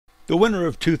The winter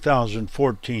of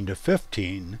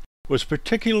 2014-15 was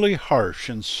particularly harsh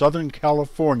in Southern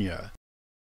California,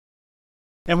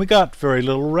 and we got very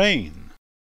little rain.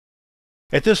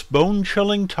 At this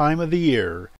bone-chilling time of the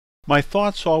year, my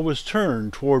thoughts always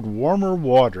turned toward warmer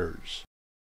waters.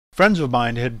 Friends of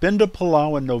mine had been to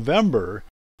Palau in November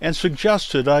and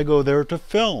suggested I go there to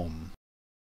film.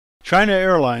 China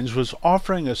Airlines was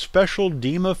offering a special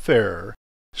DEMA fare,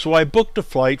 so I booked a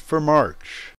flight for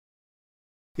March.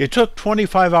 It took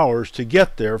 25 hours to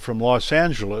get there from Los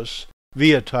Angeles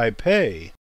via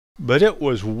Taipei, but it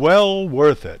was well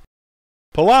worth it.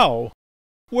 Palau?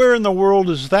 Where in the world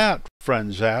is that?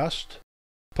 Friends asked.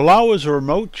 Palau is a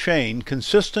remote chain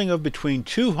consisting of between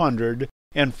 200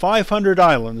 and 500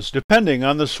 islands, depending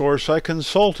on the source I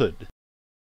consulted.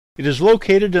 It is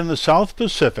located in the South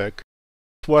Pacific,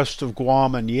 west of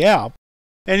Guam and Yap,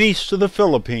 and east of the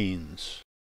Philippines.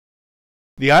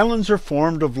 The islands are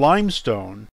formed of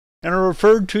limestone and are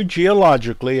referred to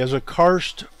geologically as a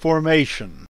karst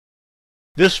formation.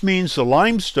 This means the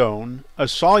limestone, a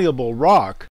soluble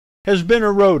rock, has been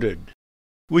eroded,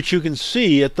 which you can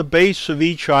see at the base of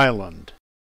each island,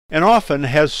 and often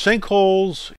has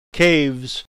sinkholes,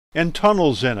 caves, and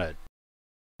tunnels in it.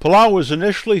 Palau was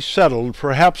initially settled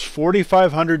perhaps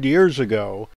 4,500 years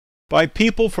ago by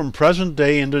people from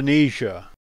present-day Indonesia.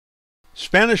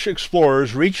 Spanish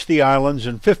explorers reached the islands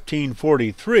in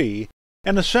 1543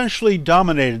 and essentially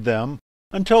dominated them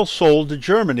until sold to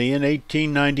Germany in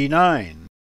 1899.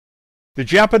 The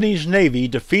Japanese Navy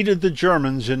defeated the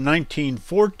Germans in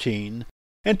 1914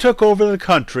 and took over the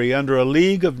country under a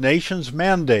League of Nations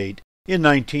mandate in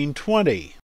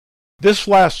 1920. This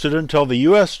lasted until the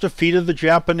U.S. defeated the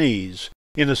Japanese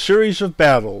in a series of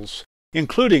battles,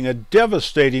 including a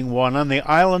devastating one on the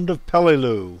island of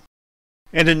Peleliu.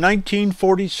 And in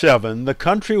 1947, the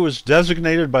country was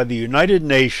designated by the United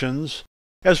Nations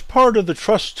as part of the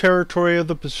Trust Territory of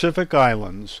the Pacific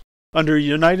Islands under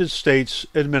United States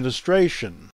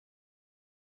administration.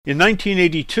 In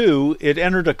 1982, it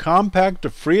entered a compact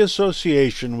of free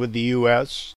association with the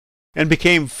U.S. and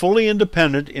became fully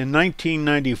independent in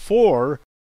 1994,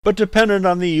 but dependent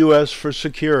on the U.S. for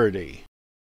security.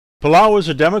 Palau is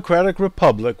a democratic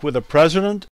republic with a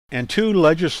president and two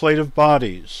legislative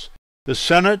bodies, the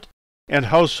Senate and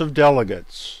House of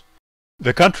Delegates.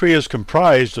 The country is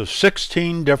comprised of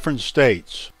 16 different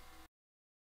states.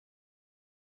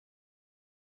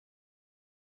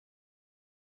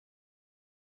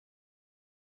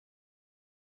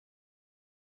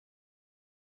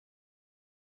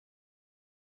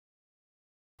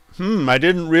 I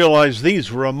didn't realize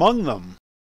these were among them.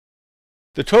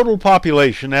 The total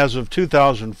population as of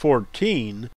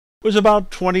 2014 was about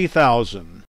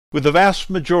 20,000, with the vast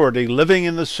majority living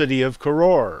in the city of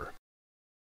Koror.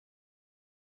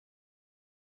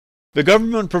 The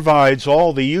government provides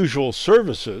all the usual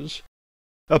services: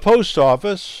 a post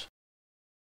office,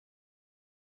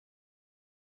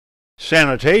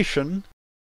 sanitation,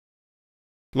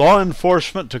 law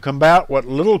enforcement to combat what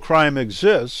little crime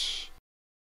exists,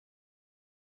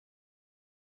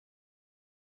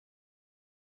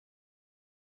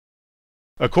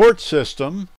 a court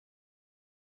system,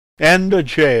 and a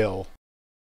jail.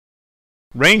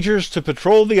 Rangers to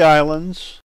patrol the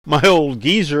islands, my old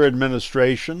geezer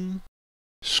administration,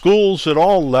 schools at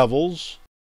all levels,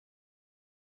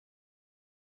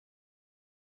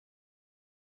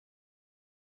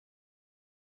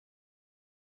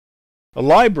 a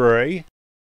library,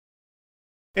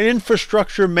 and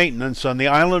infrastructure maintenance on the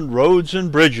island roads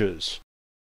and bridges.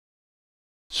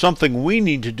 Something we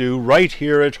need to do right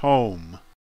here at home.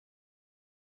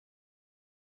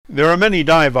 There are many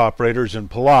dive operators in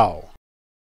Palau.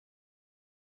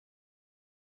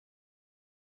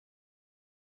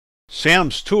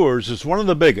 Sam's Tours is one of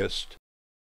the biggest.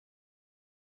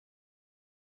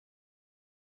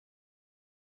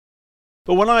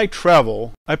 But when I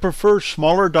travel, I prefer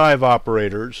smaller dive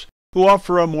operators who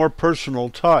offer a more personal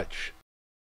touch.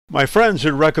 My friends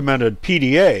had recommended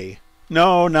PDA,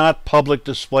 no, not Public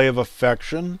Display of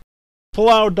Affection,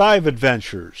 Palau Dive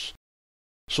Adventures.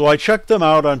 So I checked them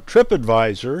out on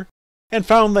TripAdvisor and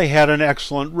found they had an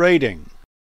excellent rating.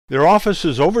 Their office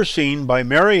is overseen by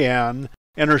Mary Ann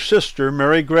and her sister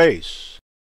Mary Grace.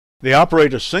 They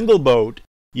operate a single boat,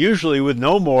 usually with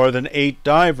no more than 8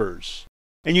 divers,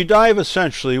 and you dive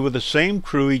essentially with the same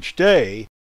crew each day,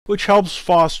 which helps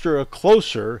foster a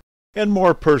closer and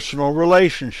more personal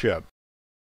relationship.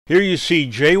 Here you see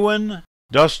Jaywin,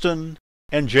 Dustin,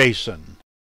 and Jason.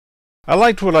 I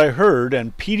liked what I heard,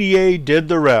 and PDA did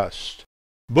the rest,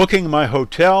 booking my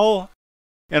hotel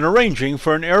and arranging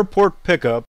for an airport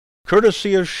pickup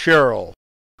courtesy of Cheryl,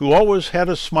 who always had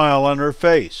a smile on her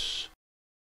face.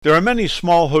 There are many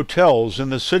small hotels in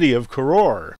the city of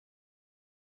Koror.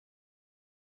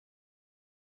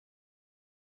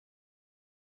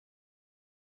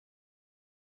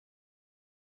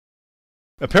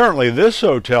 Apparently this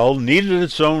hotel needed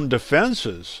its own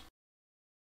defenses,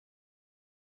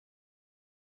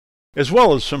 as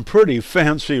well as some pretty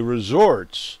fancy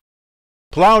resorts.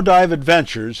 Palau Dive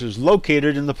Adventures is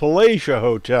located in the Palau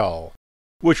Hotel,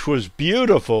 which was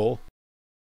beautiful,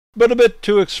 but a bit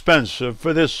too expensive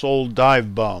for this old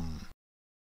dive bum.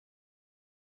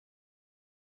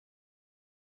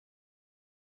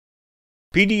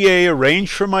 PDA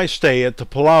arranged for my stay at the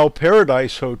Palau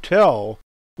Paradise Hotel,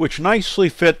 which nicely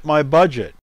fit my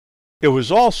budget. It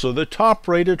was also the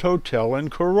top-rated hotel in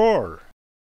Koror.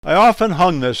 I often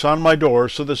hung this on my door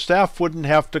so the staff wouldn't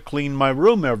have to clean my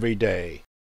room every day.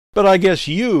 But I guess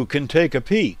you can take a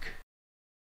peek.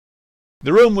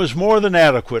 The room was more than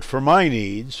adequate for my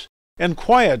needs, and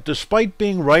quiet despite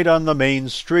being right on the main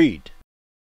street.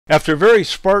 After very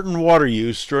Spartan water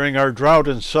use during our drought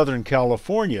in Southern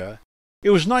California, it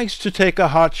was nice to take a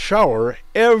hot shower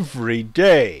every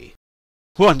day,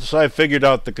 once I figured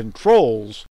out the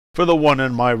controls for the one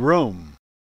in my room.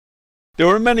 There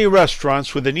were many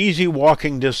restaurants within easy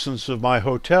walking distance of my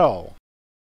hotel.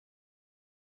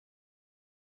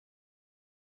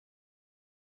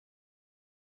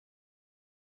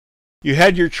 You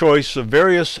had your choice of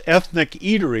various ethnic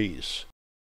eateries: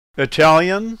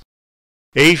 Italian,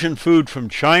 Asian food from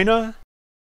China.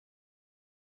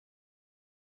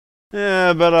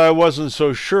 But I wasn't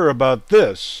so sure about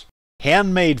this.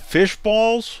 Handmade fish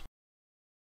balls?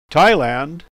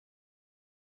 Thailand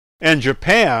and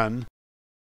Japan,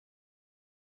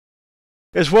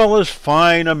 as well as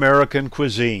fine American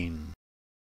cuisine.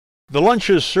 The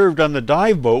lunches served on the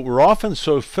dive boat were often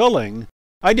so filling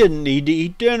I didn't need to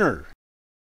eat dinner.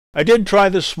 I did try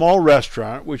the small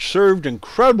restaurant, which served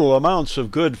incredible amounts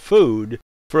of good food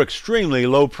for extremely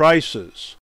low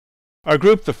prices. Our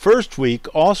group the first week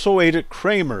also ate at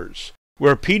Kramer's,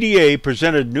 where PDA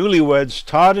presented newlyweds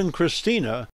Todd and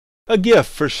Christina a gift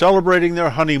for celebrating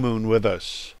their honeymoon with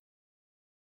us.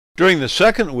 During the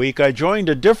second week, I joined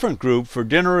a different group for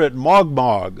dinner at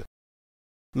Mogmog,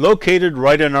 located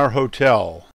right in our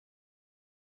hotel.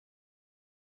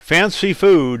 Fancy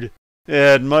food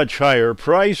at much higher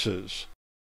prices.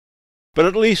 But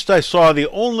at least I saw the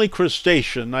only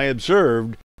crustacean I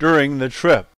observed during the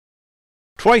trip.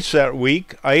 Twice that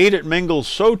week, I ate at Mingle's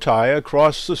Sotai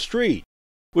across the street,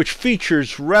 which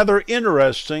features rather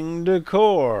interesting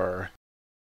decor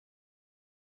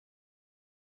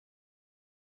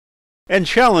and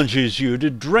challenges you to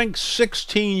drink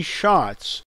 16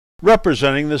 shots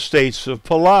representing the states of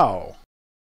Palau.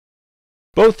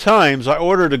 Both times I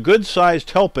ordered a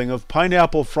good-sized helping of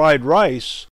pineapple fried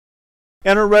rice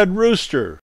and a red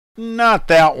rooster. Not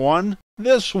that one,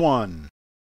 this one.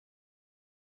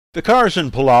 The cars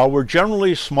in Palau were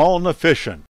generally small and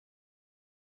efficient.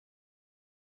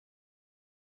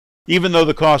 Even though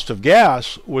the cost of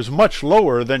gas was much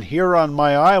lower than here on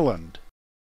my island.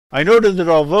 I noted that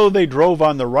although they drove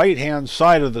on the right-hand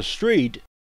side of the street,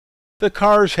 the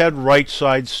cars had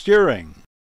right-side steering.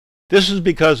 This is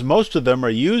because most of them are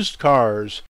used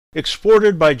cars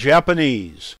exported by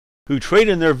Japanese, who trade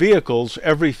in their vehicles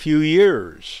every few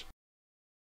years.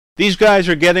 These guys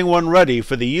are getting one ready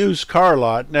for the used car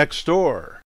lot next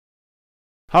door.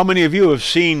 How many of you have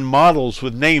seen models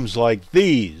with names like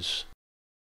these?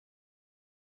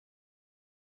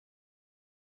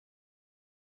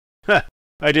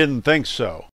 I didn't think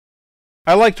so.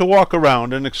 I like to walk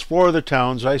around and explore the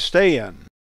towns I stay in.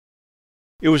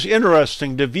 It was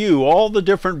interesting to view all the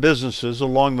different businesses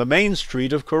along the main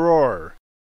street of Koror.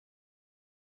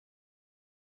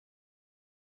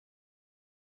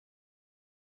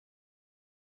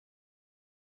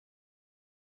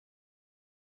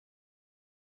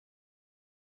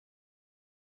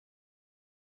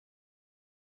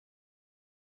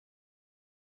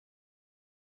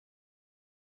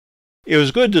 It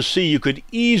was good to see you could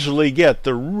easily get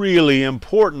the really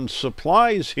important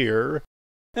supplies here,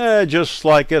 just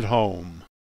like at home.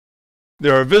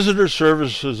 There are visitor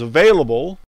services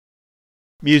available,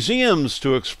 museums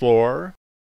to explore,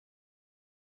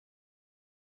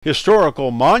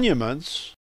 historical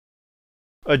monuments,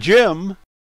 a gym,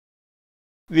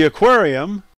 the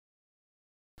aquarium,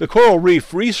 the Coral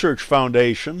Reef Research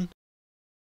Foundation,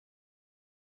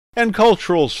 and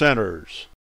cultural centers.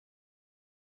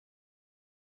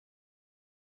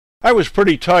 I was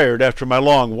pretty tired after my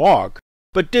long walk,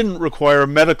 but didn't require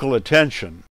medical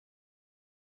attention.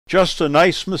 Just a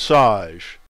nice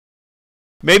massage.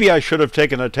 Maybe I should have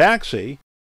taken a taxi.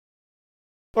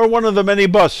 or one of the many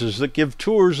buses that give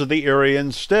tours of the area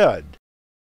instead.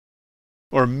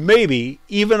 Or maybe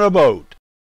even a boat.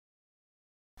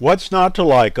 What's not to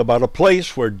like about a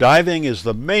place where diving is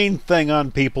the main thing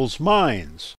on people's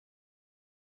minds?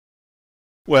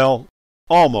 Well,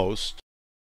 almost.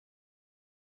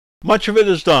 Much of it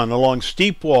is done along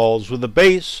steep walls with a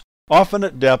base often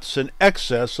at depths in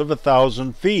excess of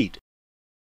 1,000 feet.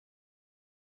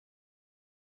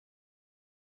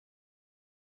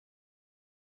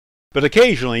 But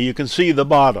occasionally you can see the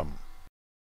bottom.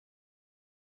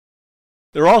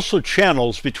 There are also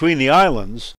channels between the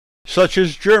islands, such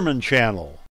as German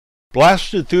Channel,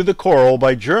 blasted through the coral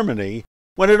by Germany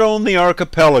when it owned the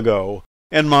archipelago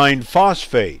and mined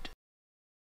phosphate.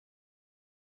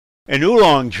 An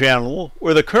Oolong Channel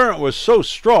where the current was so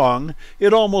strong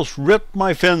it almost ripped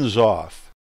my fins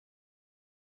off.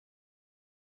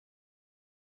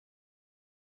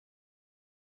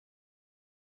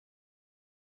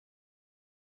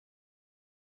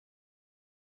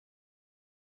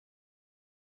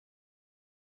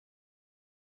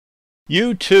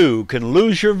 You too can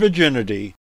lose your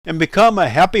virginity and become a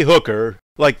happy hooker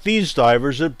like these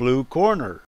divers at Blue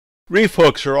Corner. Reef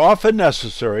hooks are often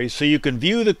necessary so you can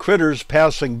view the critters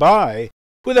passing by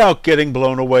without getting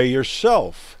blown away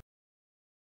yourself.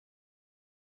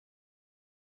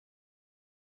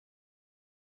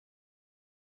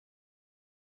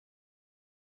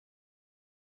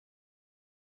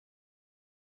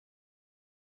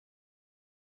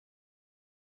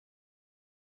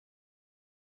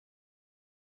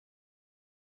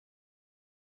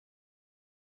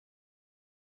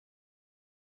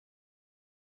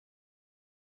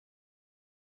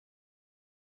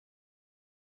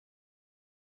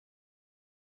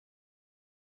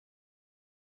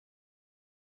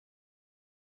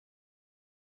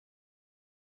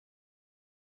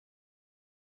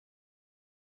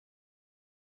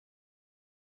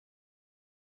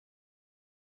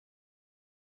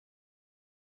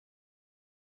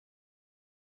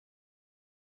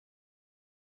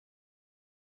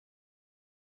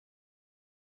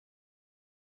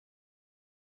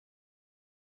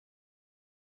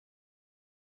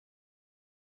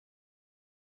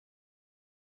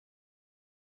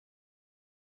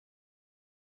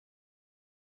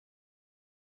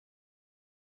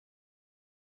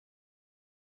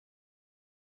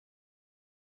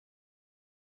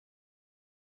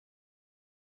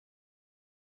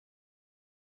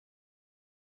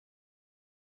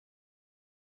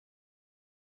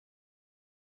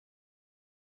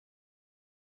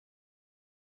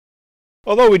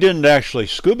 Although we didn't actually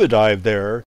scuba dive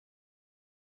there,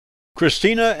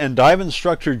 Christina and dive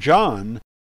instructor John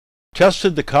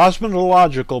tested the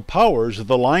cosmological powers of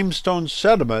the limestone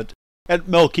sediment at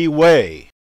Milky Way.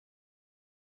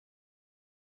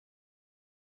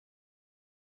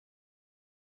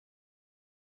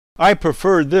 I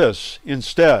preferred this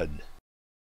instead.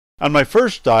 On my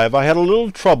first dive I had a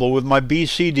little trouble with my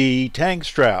BCD tank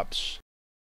straps,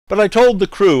 but I told the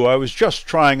crew I was just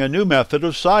trying a new method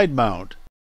of side mount.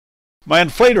 My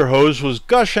inflator hose was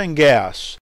gushing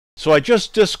gas, so I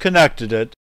just disconnected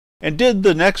it and did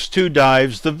the next 2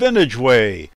 dives the vintage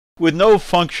way, with no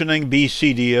functioning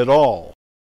BCD at all.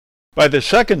 By the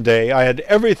second day I had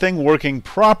everything working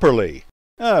properly,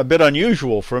 a bit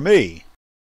unusual for me.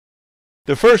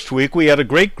 The first week we had a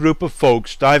great group of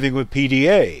folks diving with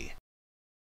PDA.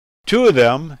 2 of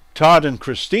them, Todd and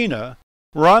Christina,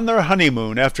 were on their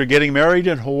honeymoon after getting married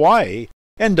in Hawaii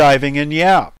and diving in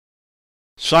Yap.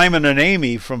 Simon and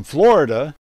Amy from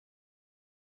Florida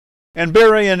and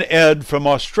Barry and Ed from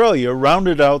Australia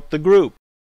rounded out the group.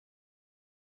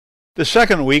 The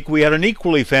second week we had an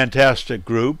equally fantastic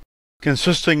group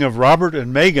consisting of Robert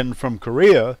and Megan from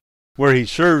Korea, where he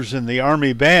serves in the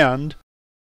Army Band,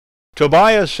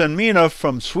 Tobias and Mina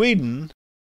from Sweden,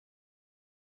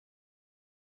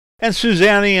 and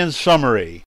Suzanne and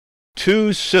Summery,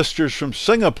 2 sisters from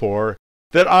Singapore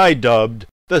that I dubbed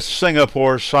the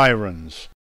Singapore Sirens.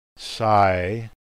 Sigh.